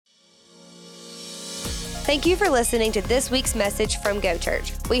Thank you for listening to this week's message from Go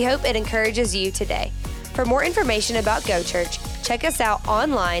Church. We hope it encourages you today. For more information about Go Church, check us out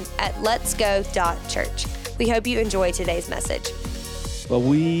online at letsgo.church. We hope you enjoy today's message. Well,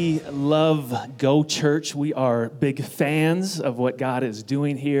 we love Go Church. We are big fans of what God is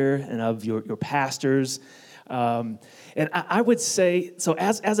doing here and of your pastors. And I would say, so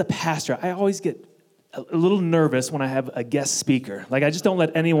as a pastor, I always get a little nervous when I have a guest speaker. Like, I just don't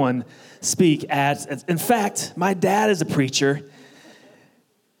let anyone speak in fact, my dad is a preacher,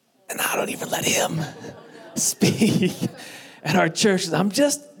 and I don't even let him speak at our church. I'm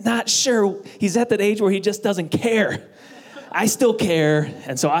just not sure. He's at that age where he just doesn't care. I still care,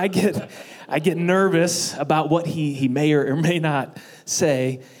 and so I get nervous about what he may or may not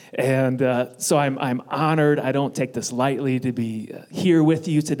say. And so I'm honored. I don't take this lightly to be here with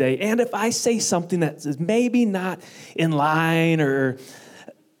you today. And if I say something that is maybe not in line, or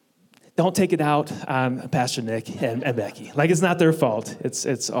don't take it out on Pastor Nick and Becky. Like, it's not their fault.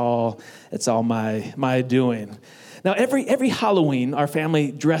 It's all my doing. Now, every Halloween, our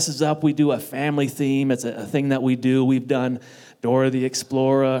family dresses up. We do a family theme. It's a thing that we do. We've done Dora the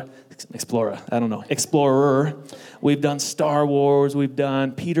Explorer. We've done Star Wars. We've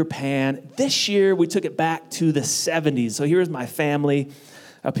done Peter Pan. This year, we took it back to the 70s. So here's my family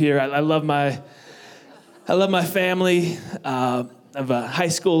up here. I love my family. I have a high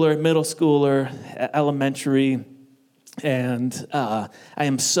schooler, middle schooler, elementary, and I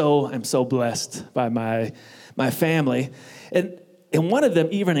am so blessed by my family. And one of them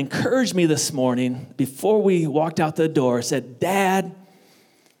even encouraged me this morning before we walked out the door, said, "Dad,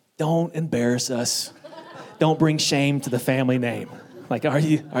 don't embarrass us. Don't bring shame to the family name." Like, are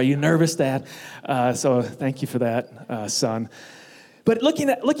you nervous, Dad? So thank you for that, son. But looking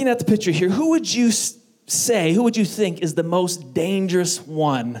at the picture here, who would you think is the most dangerous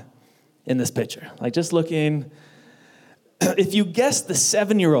one in this picture? Like, just looking, if you guess the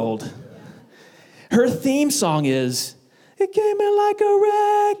 7-year-old, her theme song is, "It came in like a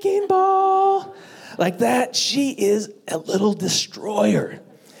wrecking ball." Like that, she is a little destroyer.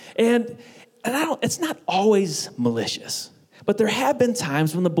 And it's not always malicious, but there have been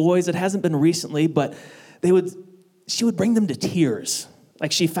times when the boys, it hasn't been recently, but she would bring them to tears.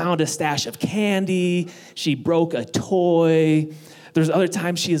 Like, she found a stash of candy, she broke a toy. There's other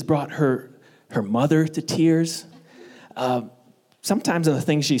times she has brought her mother to tears. Sometimes in the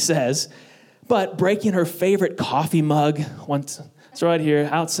things she says, but breaking her favorite coffee mug once. It's right here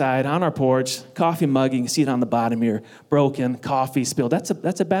outside on our porch, coffee mug. You can see it on the bottom here, broken, coffee spilled.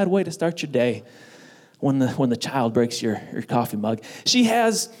 That's a bad way to start your day when the child breaks your coffee mug. She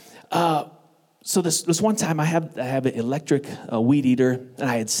has, so this one time I have an electric weed eater, and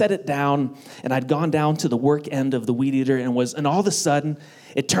I had set it down, and I'd gone down to the work end of the weed eater, and all of a sudden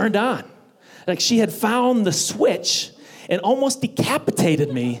it turned on. Like, she had found the switch and almost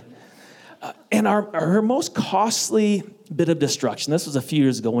decapitated me. And her most costly bit of destruction, this was a few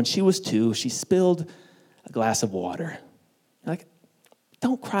years ago when she was 2, she spilled a glass of water. Like,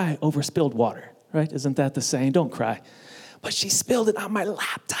 don't cry over spilled water, right? Isn't that the saying? Don't cry. But she spilled it on my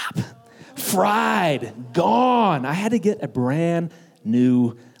laptop. Fried, gone. I had to get a brand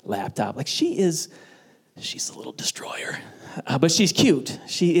new laptop. Like, she's a little destroyer. But she's cute.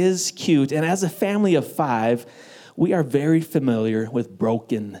 She is cute. And as a family of 5, we are very familiar with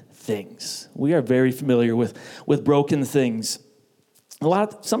broken things. We are very familiar with broken things.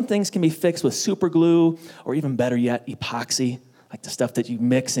 Some things can be fixed with super glue, or even better yet, epoxy, like the stuff that you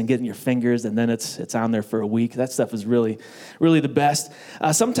mix and get in your fingers, and then it's on there for a week. That stuff is really, really the best.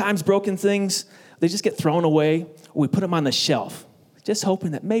 Sometimes broken things, they just get thrown away, or we put them on the shelf, just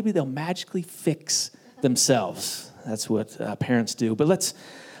hoping that maybe they'll magically fix themselves. That's what parents do. But let's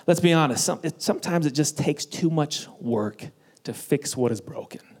be honest. Sometimes it just takes too much work to fix what is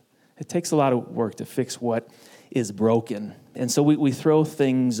broken. It takes a lot of work to fix what is broken. And so we throw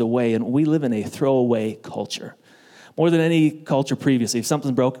things away, and we live in a throwaway culture. More than any culture previously, if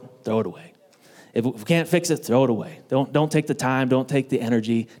something's broken, throw it away. If we can't fix it, throw it away. Don't take the time, don't take the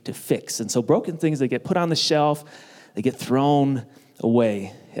energy to fix. And so broken things, they get put on the shelf, they get thrown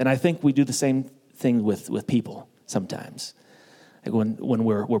away. And I think we do the same thing with people sometimes. Like, when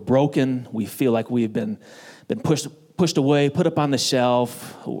we're broken, we feel like we've been pushed away, put up on the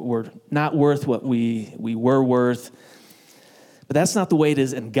shelf. We're not worth what we were worth. But that's not the way it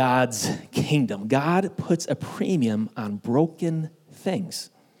is in God's kingdom. God puts a premium on broken things.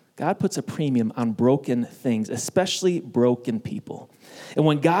 God puts a premium on broken things, especially broken people. And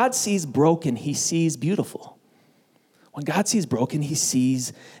when God sees broken, he sees beautiful. When God sees broken, he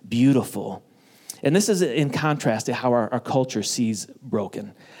sees beautiful. And this is in contrast to how our culture sees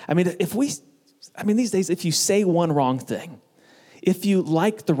broken. I mean, if we these days, if you say one wrong thing, if you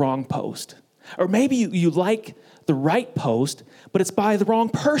like the wrong post, or maybe you like the right post, but it's by the wrong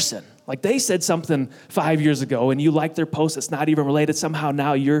person. Like they said something 5 years ago and you like their post, it's not even related. Somehow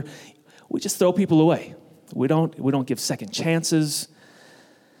now we just throw people away. We don't give second chances.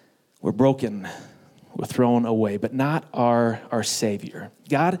 We're broken. We're thrown away, but not our Savior.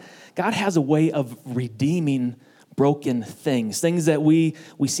 God has a way of redeeming broken things that we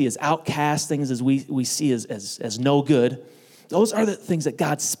see as outcasts, things as we see as no good. Those are the things that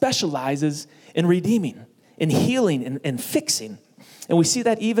God specializes in redeeming, in healing, and fixing. And we see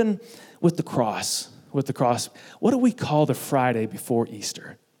that even with the cross. What do we call the Friday before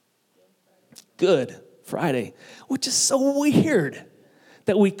Easter? Good Friday, which is so weird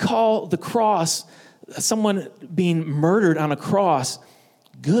that we call the cross, someone being murdered on a cross,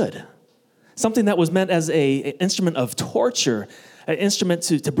 good. Something that was meant as an instrument of torture, an instrument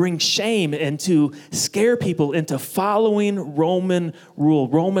to bring shame and to scare people into following Roman rule,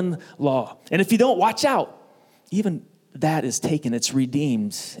 Roman law. And if you don't watch out, even that is taken, it's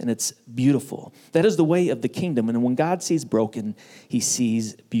redeemed, and it's beautiful. That is the way of the kingdom. And when God sees broken, he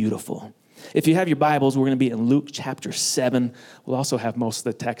sees beautiful. If you have your Bibles, we're going to be in Luke chapter 7. We'll also have most of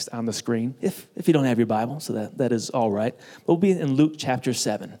the text on the screen, if you don't have your Bible, so that is all right. We'll be in Luke chapter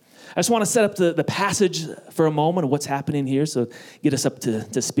 7. I just want to set up the passage for a moment of what's happening here, so get us up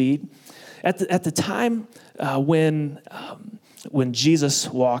to speed. At the time when Jesus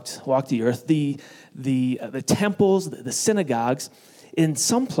walked the earth, the temples, the synagogues, in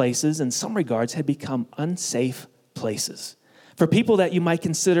some places, in some regards, had become unsafe places. For people that you might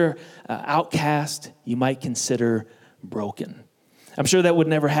consider outcast, you might consider broken. I'm sure that would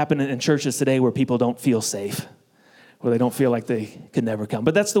never happen in churches today where people don't feel safe, where they don't feel like they could never come.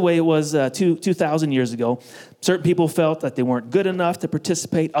 But that's the way it was 2,000 years ago. Certain people felt that they weren't good enough to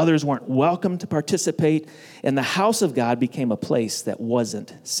participate. Others weren't welcome to participate. And the house of God became a place that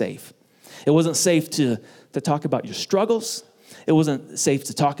wasn't safe. It wasn't safe to talk about your struggles. It wasn't safe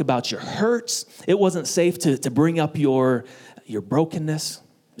to talk about your hurts. It wasn't safe to bring up your brokenness.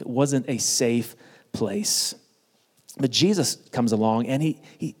 It wasn't a safe place. But Jesus comes along and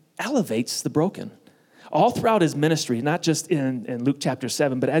he elevates the broken. All throughout his ministry, not just in Luke chapter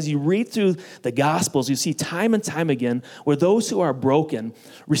 7, but as you read through the Gospels, you see time and time again where those who are broken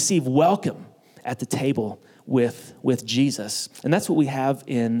receive welcome at the table with Jesus. And that's what we have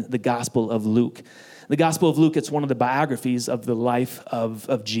in the Gospel of Luke. The Gospel of Luke, it's one of the biographies of the life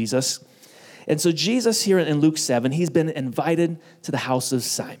of Jesus. And so Jesus here in Luke 7, he's been invited to the house of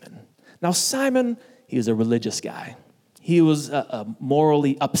Simon. Now Simon, he was a religious guy. He was a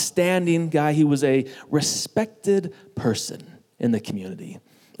morally upstanding guy. He was a respected person in the community.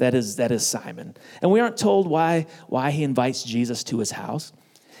 That is Simon. And we aren't told why he invites Jesus to his house.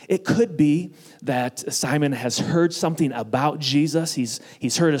 It could be that Simon has heard something about Jesus.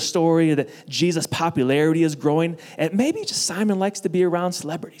 He's heard a story that Jesus' popularity is growing. And maybe just Simon likes to be around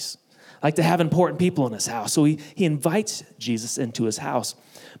celebrities, like to have important people in his house. So he invites Jesus into his house.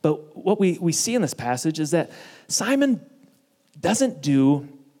 But what we see in this passage is that Simon doesn't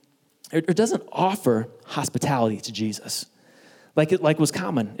offer hospitality to Jesus like was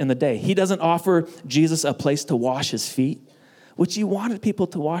common in the day. He doesn't offer Jesus a place to wash his feet, which he wanted people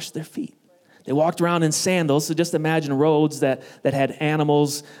to wash their feet. They walked around in sandals, so just imagine roads that had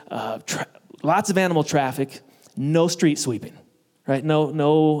animals, lots of animal traffic, no street sweeping, right?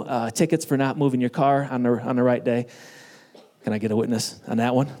 No tickets for not moving your car on the right day. Can I get a witness on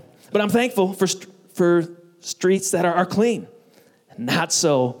that one? But I'm thankful for streets that are clean. Not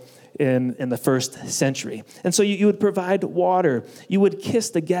so in the first century. And so you would provide water. You would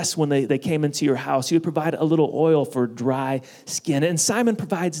kiss the guests when they came into your house. You would provide a little oil for dry skin. And Simon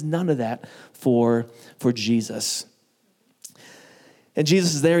provides none of that for Jesus. And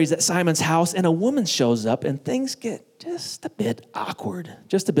Jesus is there. He's at Simon's house, and a woman shows up, and things get just a bit awkward.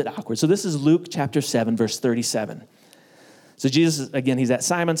 So this is Luke chapter 7, verse 37. So Jesus, again, he's at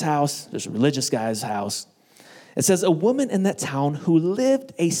Simon's house. There's a religious guy's house. It says, a woman in that town who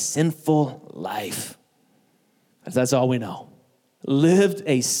lived a sinful life. That's all we know. Lived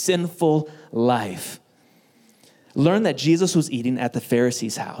a sinful life. Learned that Jesus was eating at the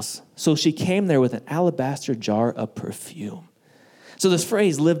Pharisee's house. So she came there with an alabaster jar of perfume. So this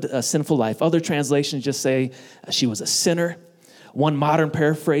phrase, lived a sinful life. Other translations just say she was a sinner. One modern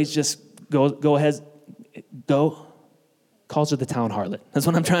paraphrase just calls her the town harlot. That's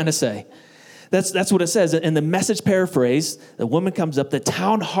what I'm trying to say. That's what it says. In the Message paraphrase, the woman comes up, the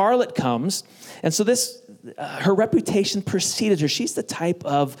town harlot comes. And so her reputation preceded her. She's the type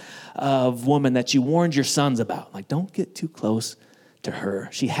of woman that you warned your sons about. Like, don't get too close to her.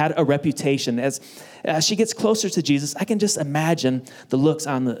 She had a reputation. As she gets closer to Jesus, I can just imagine the looks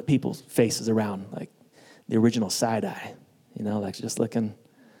on the people's faces around, like the original side eye, like just looking,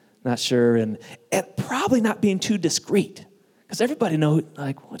 not sure, and probably not being too discreet, because everybody knows,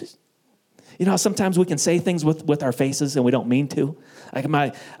 like, what is, how sometimes we can say things with our faces and we don't mean to. Like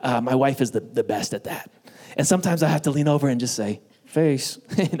my wife is the best at that. And sometimes I have to lean over and just say, face,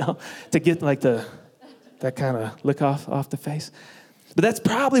 to get like that kind of look off the face. But that's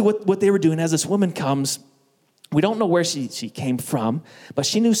probably what they were doing as this woman comes. We don't know where she came from, but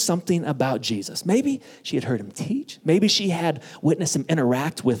she knew something about Jesus. Maybe she had heard him teach. Maybe she had witnessed him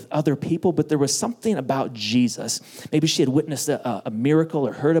interact with other people, but there was something about Jesus. Maybe she had witnessed a miracle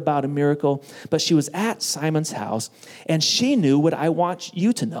or heard about a miracle, but she was at Simon's house, and she knew what I want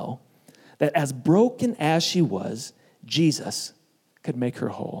you to know, that as broken as she was, Jesus could make her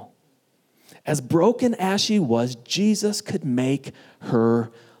whole. As broken as she was, Jesus could make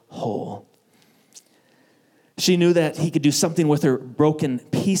her whole. She knew that he could do something with her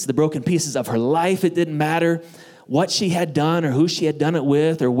the broken pieces of her life. It didn't matter what she had done or who she had done it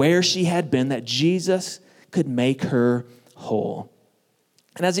with or where she had been, that Jesus could make her whole.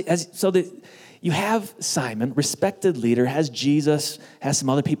 And you have Simon, respected leader, has Jesus, has some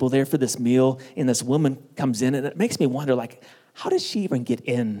other people there for this meal, and this woman comes in, and it makes me wonder, like, how does she even get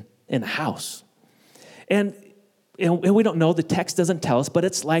in the house? And we don't know, the text doesn't tell us, but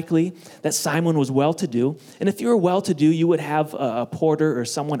it's likely that Simon was well-to-do. And if you were well-to-do, you would have a porter or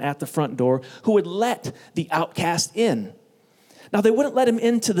someone at the front door who would let the outcast in. Now, they wouldn't let him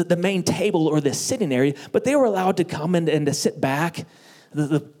into the main table or the sitting area, but they were allowed to come and to sit back.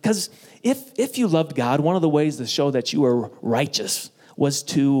 Because if you loved God, one of the ways to show that you were righteous was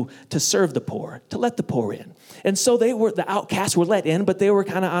to serve the poor, to let the poor in. And so the outcasts were let in, but they were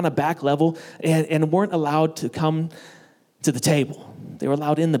kind of on a back level and weren't allowed to come to the table. They were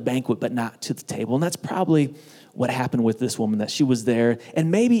allowed in the banquet, but not to the table. And that's probably what happened with this woman, that she was there, and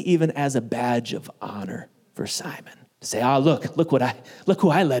maybe even as a badge of honor for Simon. To say, look who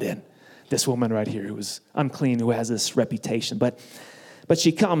I let in. This woman right here who was unclean, who has this reputation. But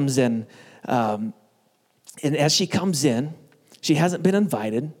she comes and as she comes in, she hasn't been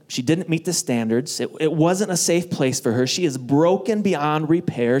invited. She didn't meet the standards. It wasn't a safe place for her. She is broken beyond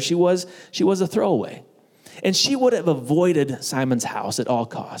repair. She was a throwaway. And she would have avoided Simon's house at all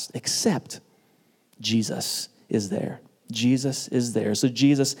costs, except Jesus is there. Jesus is there. So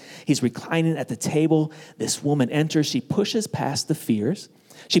Jesus, he's reclining at the table. This woman enters. She pushes past the fears.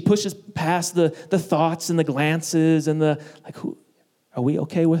 She pushes past the thoughts and the glances and who are we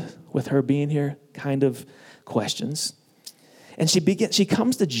okay with her being here kind of questions. And she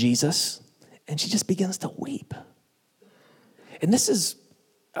comes to Jesus, and she just begins to weep. And this is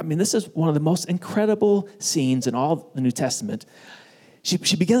one of the most incredible scenes in all the New Testament.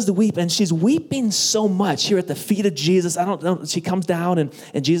 She begins to weep, and she's weeping so much here at the feet of Jesus. I don't know, she comes down, and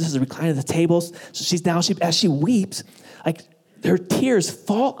Jesus is reclining at the tables. So she's down, as she weeps, like her tears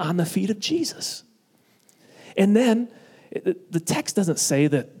fall on the feet of Jesus. And then the text doesn't say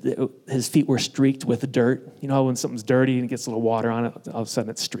that his feet were streaked with dirt. You know, when something's dirty and it gets a little water on it, all of a sudden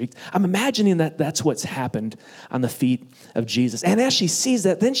it's streaked. I'm imagining that that's what's happened on the feet of Jesus. And as she sees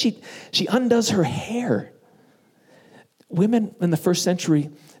that, then she undoes her hair. Women in the first century,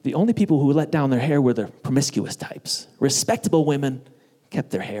 the only people who let down their hair were the promiscuous types. Respectable women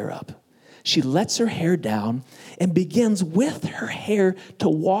kept their hair up. She lets her hair down and begins with her hair to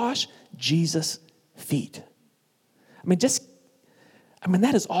wash Jesus' feet.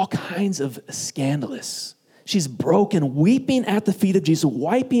 That is all kinds of scandalous. She's broken, weeping at the feet of Jesus,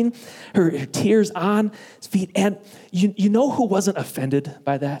 wiping her tears on his feet. And you know who wasn't offended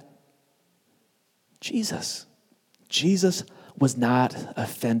by that? Jesus. Jesus was not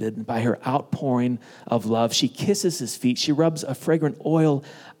offended by her outpouring of love. She kisses his feet. She rubs a fragrant oil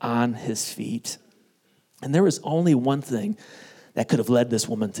on his feet. And there was only one thing that could have led this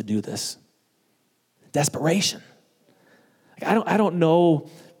woman to do this. Desperation. I don't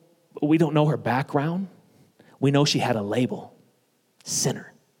know, we don't know her background. We know she had a label,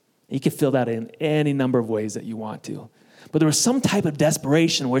 sinner. You can fill that in any number of ways that you want to. But there was some type of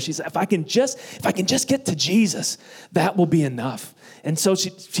desperation where she said, if I can just get to Jesus, that will be enough. And so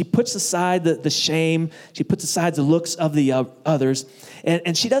she puts aside the shame. She puts aside the looks of the others.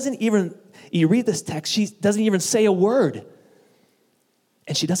 And she doesn't even, you read this text, she doesn't even say a word.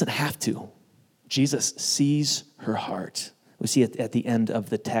 And she doesn't have to. Jesus sees her heart. We see it at the end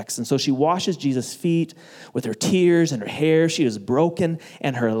of the text. And so she washes Jesus' feet with her tears and her hair. She is broken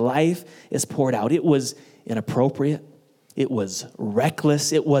and her life is poured out. It was inappropriate. It was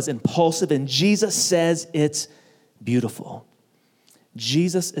reckless. It was impulsive. And Jesus says it's beautiful.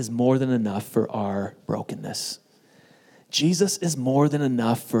 Jesus is more than enough for our brokenness. Jesus is more than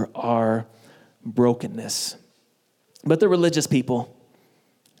enough for our brokenness. But the religious people,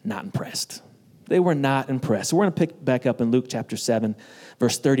 not impressed. They were not impressed. So we're going to pick back up in Luke chapter 7,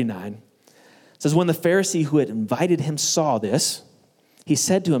 verse 39. It says, when the Pharisee who had invited him saw this, he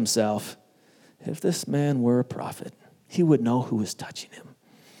said to himself, if this man were a prophet, he would know who is touching him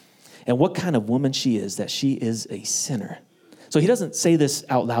and what kind of woman she is, that she is a sinner. So he doesn't say this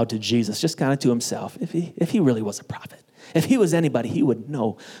out loud to Jesus, just kind of to himself. If he really was a prophet, if he was anybody, he would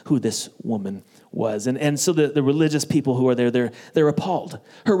know who this woman was. And so the religious people who are there, they're appalled.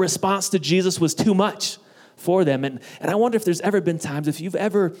 Her response to Jesus was too much for them. And I wonder if there's ever been times, if you've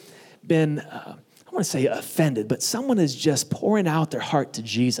ever been, I want to say offended, but someone is just pouring out their heart to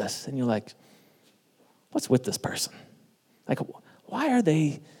Jesus. And you're like, what's with this person? Like, why are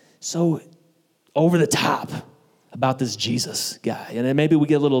they so over the top about this Jesus guy? And then maybe we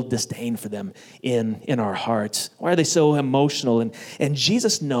get a little disdain for them in our hearts. Why are they so emotional? And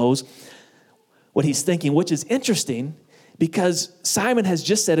Jesus knows what he's thinking, which is interesting because Simon has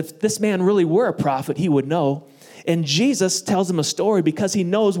just said if this man really were a prophet, he would know. And Jesus tells him a story because he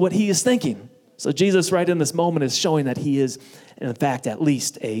knows what he is thinking. So Jesus right in this moment is showing that he is, in fact, at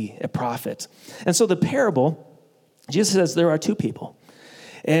least a prophet. And so the parable, Jesus says there are two people.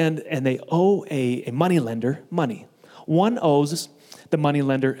 And they owe a moneylender money. One owes the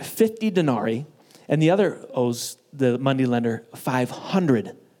moneylender 50 denarii, and the other owes the moneylender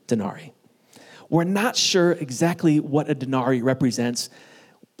 500 denarii. We're not sure exactly what a denarii represents.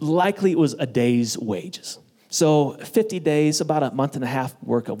 Likely it was a day's wages. So 50 days, about a month and a half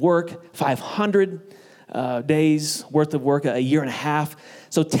worth of work, 500 days worth of work, a year and a half,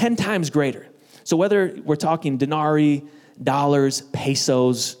 so 10 times greater. So whether we're talking denarii, dollars,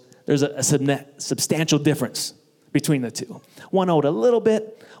 pesos, there's a substantial difference between the two. One owed a little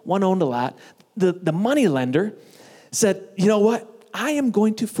bit, one owed a lot. The money lender said, you know what? I am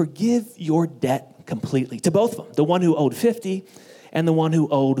going to forgive your debt completely to both of them, the one who owed 50 and the one who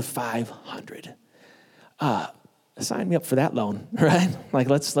owed 500. Sign me up for that loan, right? Like,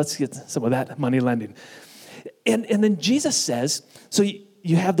 let's get some of that money lending. And then Jesus says, so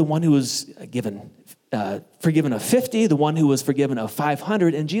you have the one who was forgiven of 50, the one who was forgiven of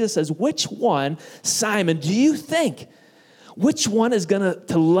 500. And Jesus says, which one, Simon, do you think, which one is going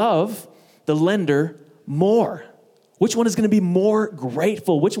to love the lender more? Which one is going to be more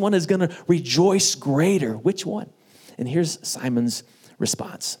grateful? Which one is going to rejoice greater? Which one? And here's Simon's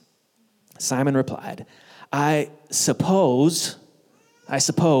response. Simon replied, I suppose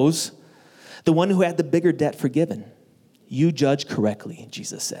the one who had the bigger debt forgiven. You judge correctly,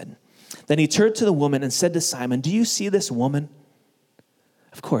 Jesus said. Then he turned to the woman and said to Simon, do you see this woman?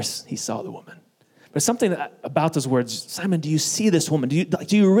 Of course, he saw the woman. But something about those words, Simon, do you see this woman? Do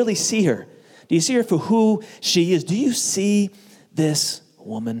you really see her? Do you see her for who she is? Do you see this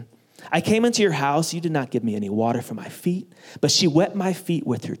woman? I came into your house. You did not give me any water for my feet, but she wet my feet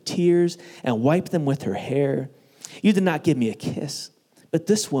with her tears and wiped them with her hair. You did not give me a kiss, but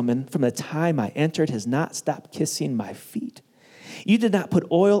this woman, from the time I entered, has not stopped kissing my feet. You did not put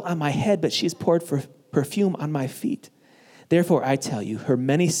oil on my head, but she has poured perfume on my feet. Therefore, I tell you, her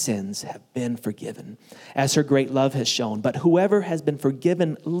many sins have been forgiven, as her great love has shown. But whoever has been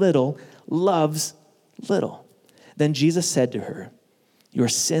forgiven little loves little. Then Jesus said to her, your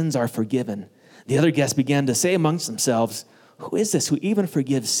sins are forgiven. The other guests began to say amongst themselves, who is this who even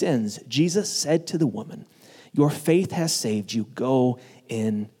forgives sins? Jesus said to the woman, your faith has saved you. Go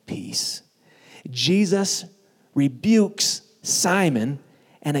in peace. Jesus rebukes Simon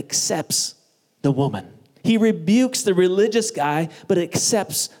and accepts the woman. He rebukes the religious guy, but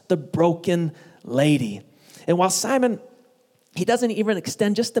accepts the broken lady. And while Simon, he doesn't even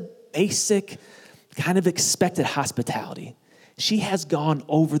extend just the basic kind of expected hospitality, she has gone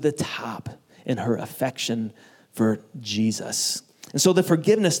over the top in her affection for Jesus. And so the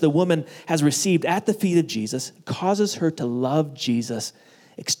forgiveness the woman has received at the feet of Jesus causes her to love Jesus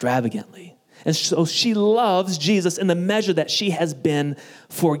extravagantly. And so she loves Jesus in the measure that she has been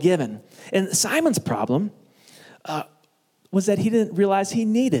forgiven. And Simon's problem was that he didn't realize he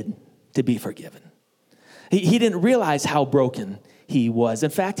needed to be forgiven. He didn't realize how broken he was.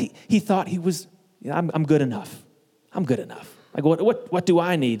 In fact, he thought he was, I'm good enough. I'm good enough. Like, what do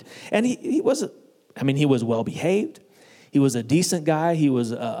I need? And he was well behaved. He was a decent guy. He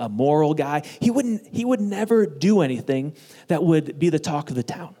was a moral guy. He would never do anything that would be the talk of the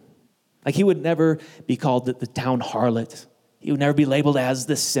town. Like, he would never be called the town harlot. He would never be labeled as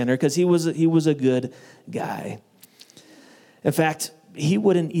the sinner because he was a good guy. In fact, he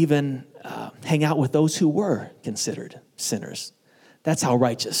wouldn't even hang out with those who were considered sinners. That's how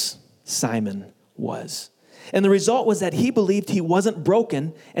righteous Simon was. And the result was that he believed he wasn't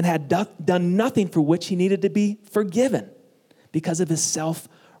broken and had done nothing for which he needed to be forgiven because of his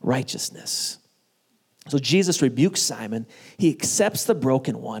self-righteousness. So Jesus rebukes Simon. He accepts the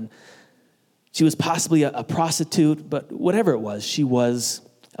broken one. She was possibly a prostitute, but whatever it was, she was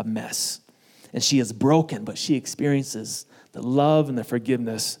a mess. And she is broken, but she experiences the love and the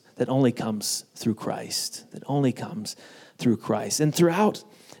forgiveness that only comes through Christ, that only comes through Christ. And throughout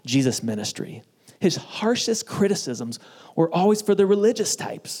Jesus' ministry, his harshest criticisms were always for the religious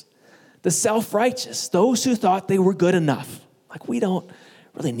types, the self-righteous, those who thought they were good enough. Like, we don't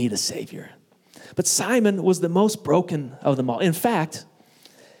really need a savior. But Simon was the most broken of them all. In fact,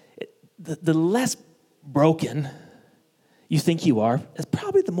 the less broken you think you are is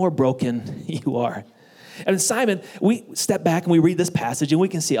probably the more broken you are. And Simon, we step back and we read this passage and we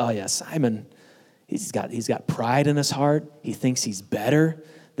can see, oh yeah, Simon, he's got pride in his heart. He thinks he's better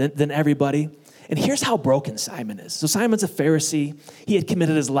than everybody. And here's how broken Simon is. So Simon's a Pharisee. He had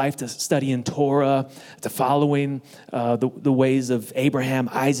committed his life to studying Torah, to following the ways of Abraham,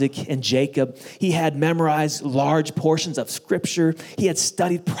 Isaac, and Jacob. He had memorized large portions of Scripture. He had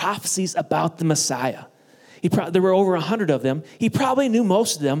studied prophecies about the Messiah. There were over 100 of them. He probably knew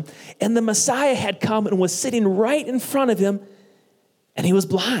most of them. And the Messiah had come and was sitting right in front of him, and he was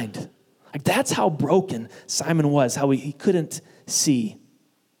blind. Like, that's how broken Simon was, how he couldn't see.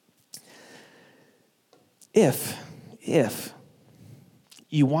 If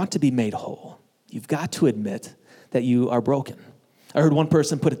you want to be made whole, you've got to admit that you are broken. I heard one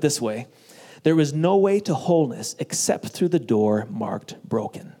person put it this way: there is no way to wholeness except through the door marked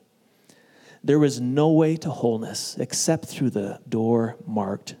broken. There is no way to wholeness except through the door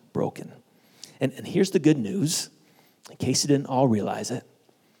marked broken. And here's the good news, in case you didn't all realize it,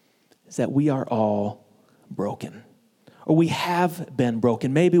 is that we are all broken. Or we have been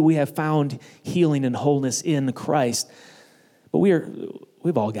broken. Maybe we have found healing and wholeness in Christ, but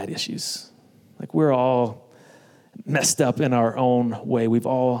we've all got issues. Like, we're all messed up in our own way. We've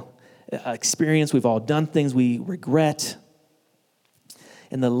all experienced, we've all done things we regret.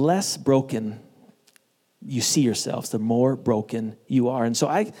 And the less broken you see yourselves, the more broken you are. And so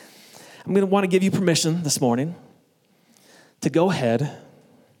I'm going to want to give you permission this morning to go ahead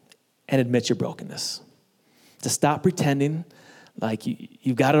and admit your brokenness. To stop pretending like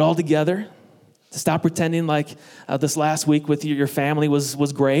you've got it all together. To stop pretending like this last week with your family was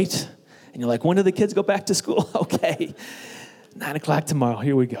great. And you're like, when do the kids go back to school? Okay, 9 o'clock tomorrow,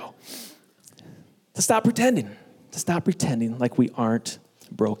 here we go. To stop pretending like we aren't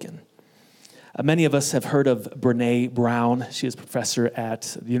broken. Many of us have heard of Brene Brown. She is a professor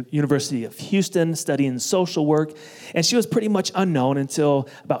at the University of Houston studying social work, and she was pretty much unknown until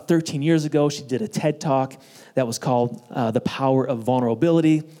about 13 years ago. She did a TED Talk that was called The Power of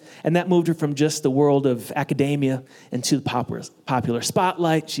Vulnerability, and that moved her from just the world of academia into the popular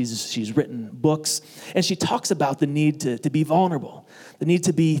spotlight. She's written books, and she talks about the need to be vulnerable, the need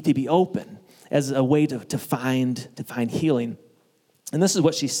to be open as a way to find healing. And this is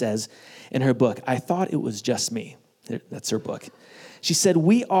what she says in her book. I thought it was just me. That's her book. She said,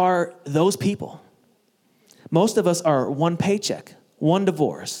 we are those people. Most of us are one paycheck, one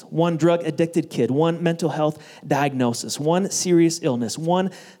divorce, one drug-addicted kid, one mental health diagnosis, one serious illness, one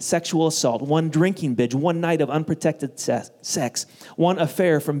sexual assault, one drinking binge, one night of unprotected sex, one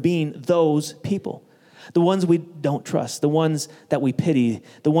affair from being those people. The ones we don't trust, the ones that we pity,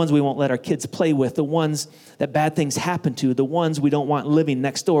 the ones we won't let our kids play with, the ones that bad things happen to, the ones we don't want living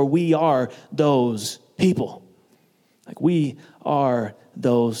next door. We are those people. Like, we are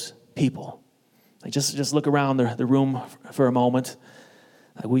those people. Like, just look around the room for a moment.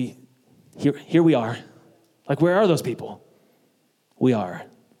 Like, here we are. Like, where are those people? We are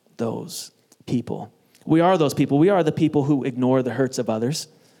those people. We are those people. We are the people who ignore the hurts of others.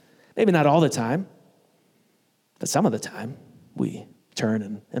 Maybe not all the time, but some of the time, we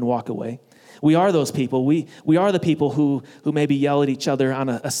turn and walk away. We are those people. We are the people who maybe yell at each other on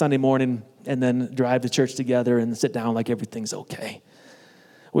a Sunday morning and then drive to church together and sit down like everything's okay.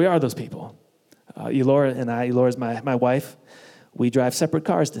 We are those people. Elora and I, Elora's my wife, we drive separate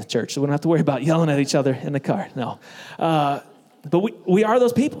cars to church, so we don't have to worry about yelling at each other in the car. No. But we are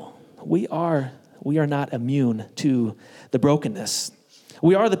those people. We are not immune to the brokenness.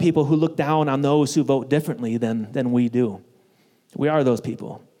 We are the people who look down on those who vote differently than we do. We are those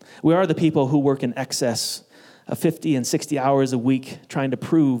people. We are the people who work in excess of 50 and 60 hours a week trying to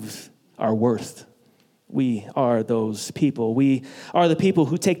prove our worth. We are those people. We are the people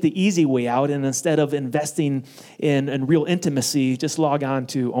who take the easy way out, and instead of investing in real intimacy, just log on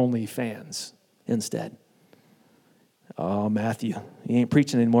to OnlyFans instead. Oh, Matthew, you ain't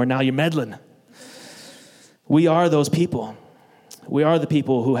preaching anymore. Now you're meddling. We are those people. We are the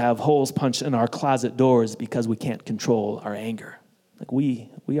people who have holes punched in our closet doors because we can't control our anger. Like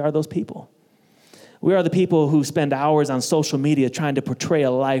we are those people. We are the people who spend hours on social media trying to portray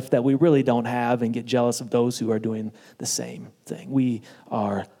a life that we really don't have and get jealous of those who are doing the same thing. We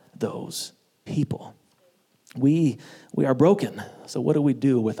are those people. We are broken. So what do we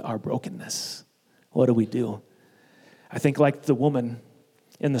do with our brokenness? What do we do? I think like the woman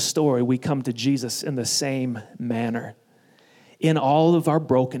in the story, we come to Jesus in the same manner. In all of our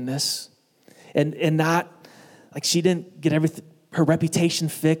brokenness, and not like she didn't get her reputation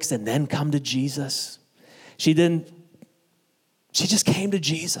fixed and then come to Jesus. She just came to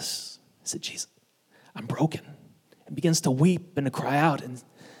Jesus. Said, Jesus, I'm broken. And begins to weep and to cry out. And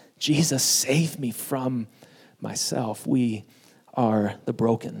Jesus, save me from myself. We are the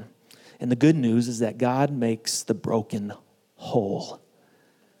broken. And the good news is that God makes the broken whole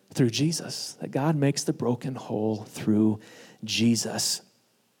through Jesus. That God makes the broken whole through Jesus.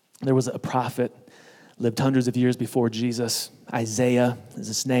 There was a prophet, lived hundreds of years before Jesus. Isaiah is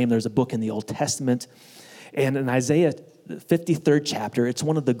his name. There's a book in the Old Testament. And in Isaiah, the 53rd chapter, it's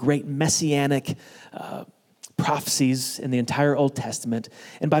one of the great messianic prophecies in the entire Old Testament.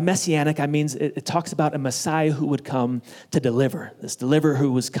 And by messianic, I mean it talks about a Messiah who would come to deliver. This deliverer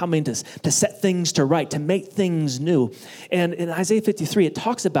who was coming to set things to right, to make things new. And in Isaiah 53, it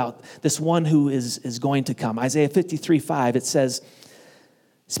talks about this one who is going to come. Isaiah 53:5, it says,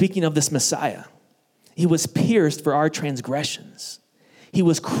 speaking of this Messiah, he was pierced for our transgressions. He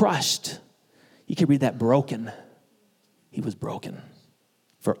was crushed. You could read that broken. He was broken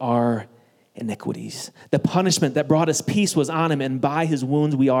for our iniquities. The punishment that brought us peace was on him, and by his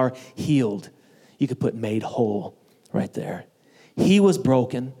wounds we are healed. You could put made whole right there. He was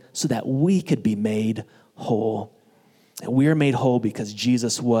broken so that we could be made whole. And we are made whole because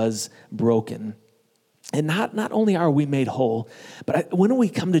Jesus was broken. And not only are we made whole, but when we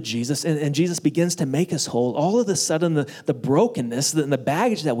come to Jesus and Jesus begins to make us whole, all of a sudden the brokenness and the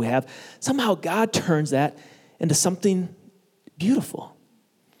baggage that we have, somehow God turns that into something beautiful.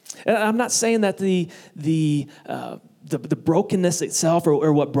 And I'm not saying that the brokenness itself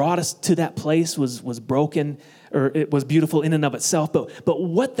or what brought us to that place was broken or it was beautiful in and of itself, but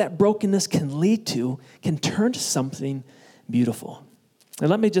what that brokenness can lead to can turn to something beautiful.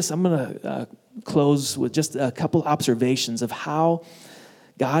 And I'm going to close with just a couple observations of how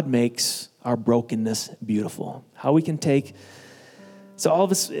God makes our brokenness beautiful. How we can take, so all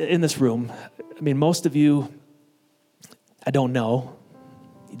of us in this room, I mean, most of you, I don't know.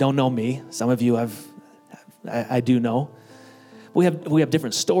 You don't know me. Some of you I do know. We have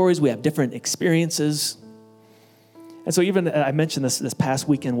different stories. We have different experiences. And so even I mentioned this past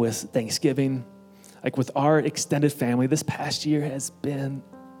weekend with Thanksgiving, like with our extended family, this past year has been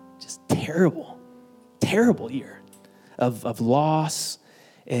just terrible year of loss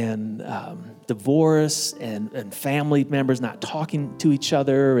and divorce and family members not talking to each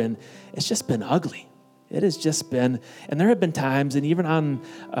other. And it's just been ugly. It has just been, and there have been times, and even on,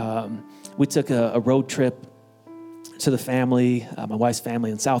 we took a road trip to the family, my wife's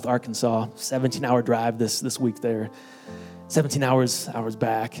family in South Arkansas, 17-hour drive this week there, 17 hours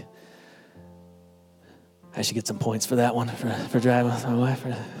back. I should get some points for that one, for driving with my wife,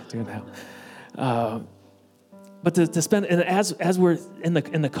 for doing that. But to spend, and as we're in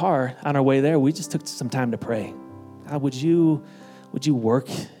the car on our way there, we just took some time to pray. God, would you work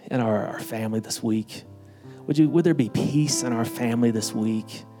in our family this week? Would there be peace in our family this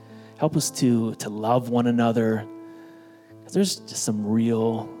week? Help us to love one another. There's just some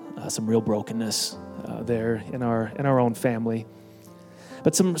real brokenness there in our own family.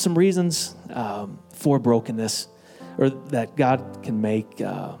 But some reasons for brokenness, or that God can make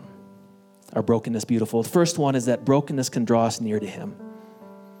our brokenness beautiful. The first one is that brokenness can draw us near to Him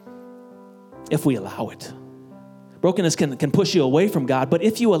if we allow it. Brokenness can push you away from God, but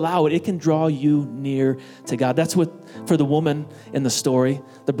if you allow it, it can draw you near to God. That's what, for the woman in the story,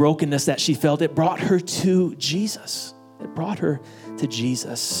 the brokenness that she felt, it brought her to Jesus. It brought her to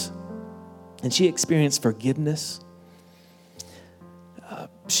Jesus. And she experienced forgiveness.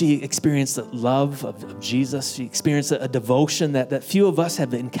 She experienced the love of Jesus. She experienced a devotion that few of us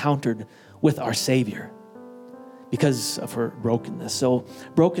have encountered with our Savior because of her brokenness. So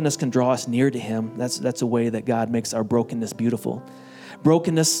brokenness can draw us near to Him. That's a way that God makes our brokenness beautiful.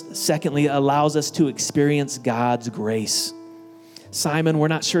 Brokenness, secondly, allows us to experience God's grace. Simon, we're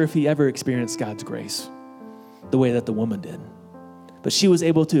not sure if he ever experienced God's grace the way that the woman did. But she was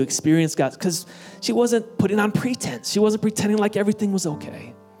able to experience God because she wasn't putting on pretense. She wasn't pretending like everything was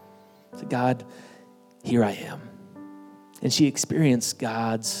okay. So God, here I am. and she experienced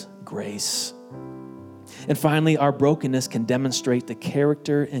God's grace. And finally, our brokenness can demonstrate the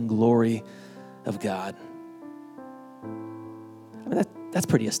character and glory of God. I mean, that's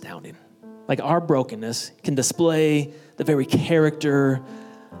pretty astounding. Like, our brokenness can display the very character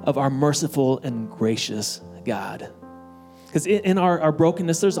of our merciful and gracious God. Because in our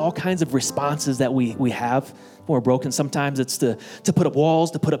brokenness, there's all kinds of responses that we have when we're broken. Sometimes it's to put up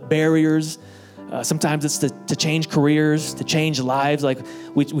walls, to put up barriers. Sometimes it's to change careers, to change lives. Like,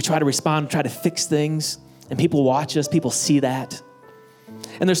 we try to respond, try to fix things, and people watch us, people see that.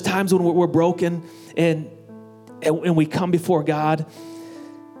 And there's times when we're broken and we come before God.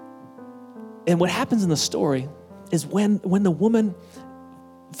 And what happens in the story is when the woman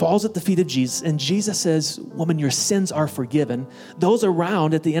falls at the feet of Jesus, and Jesus says, "Woman, your sins are forgiven," those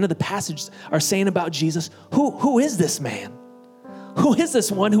around at the end of the passage are saying about Jesus, who is this man? Who is this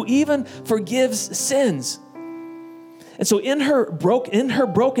one who even forgives sins? And so in her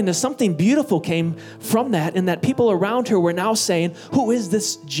brokenness, something beautiful came from that, and that people around her were now saying, "Who is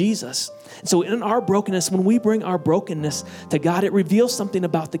this Jesus?" And so in our brokenness, when we bring our brokenness to God, it reveals something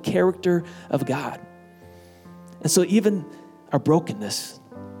about the character of God. And so even our brokenness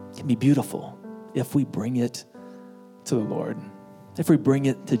can be beautiful if we bring it to the Lord, if we bring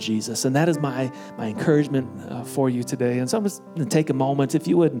it to Jesus. And that is my encouragement for you today. And so I'm just going to take a moment, if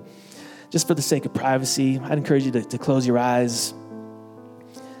you would, just for the sake of privacy, I'd encourage you to close your eyes,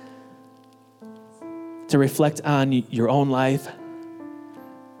 to reflect on your own life,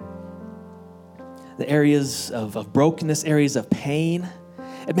 the areas of brokenness, areas of pain.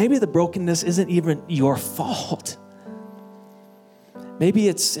 And maybe the brokenness isn't even your fault. Maybe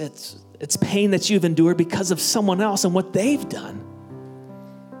it's pain that you've endured because of someone else and what they've done.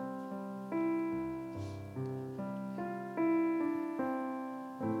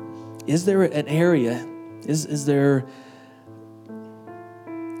 Is there an area, is there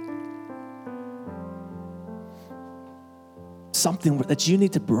something that you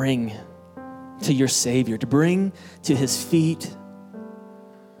need to bring to your Savior, to bring to his feet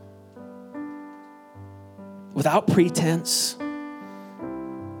without pretense,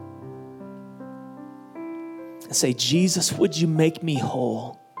 and say, "Jesus, would you make me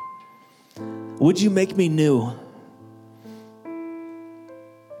whole? Would you make me new?"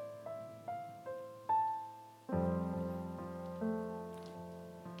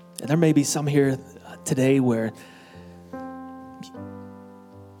 And there may be some here today where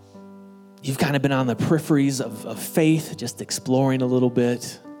you've kind of been on the peripheries of faith, just exploring a little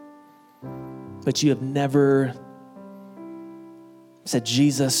bit, but you have never said,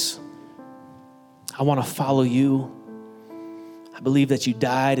 "Jesus, I want to follow you. I believe that you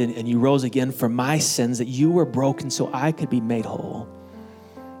died and you rose again for my sins, that you were broken so I could be made whole."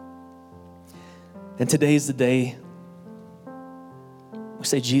 And today's the day we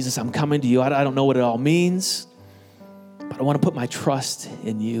say, "Jesus, I'm coming to you. I don't know what it all means, but I want to put my trust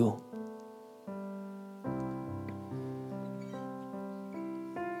in you."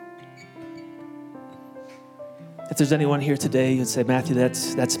 If there's anyone here today who'd say, "Matthew,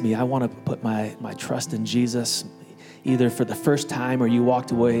 that's me. I want to put my trust in Jesus," either for the first time or you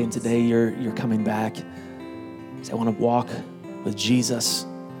walked away and today you're coming back. Say, "I want to walk with Jesus.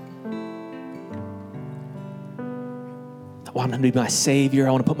 I want him to be my Savior.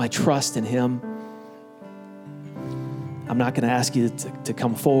 I want to put my trust in him." I'm not going to ask you to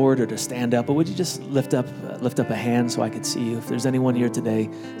come forward or to stand up, but would you just lift up a hand so I could see you? If there's anyone here today,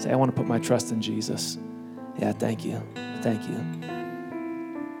 say, "I want to put my trust in Jesus." Yeah, thank you. Thank you.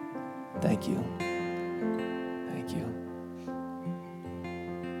 Thank you. Thank you.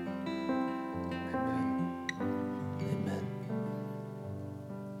 Amen.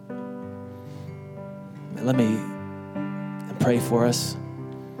 Amen. Let me pray for us.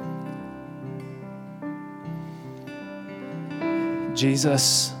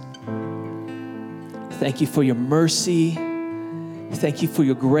 Jesus, thank you for your mercy. Thank you for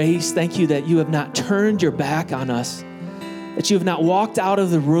your grace. Thank you that you have not turned your back on us, that you have not walked out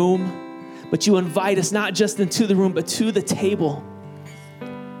of the room, but you invite us not just into the room, but to the table,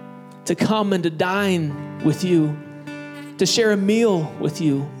 to come and to dine with you, to share a meal with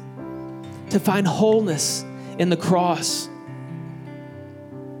you, to find wholeness in the cross.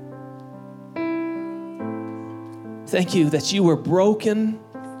 Thank you that you were broken.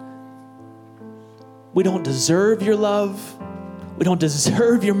 We don't deserve your love. We don't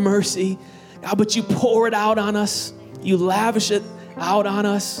deserve your mercy, God, but you pour it out on us. You lavish it out on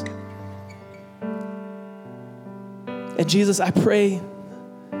us. And Jesus, I pray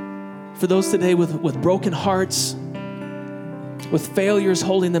for those today with broken hearts, with failures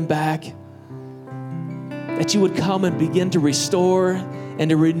holding them back, that you would come and begin to restore and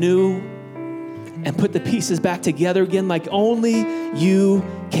to renew and put the pieces back together again like only you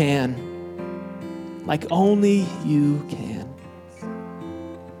can. Like only you can.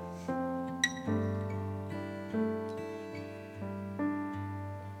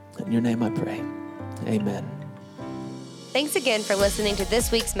 In your name I pray. Amen. Thanks again for listening to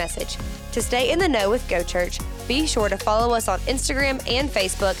this week's message. To stay in the know with Go Church, be sure to follow us on Instagram and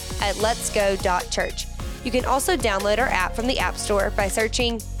Facebook at letsgo.church. You can also download our app from the App Store by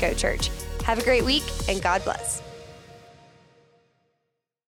searching Go Church. Have a great week and God bless.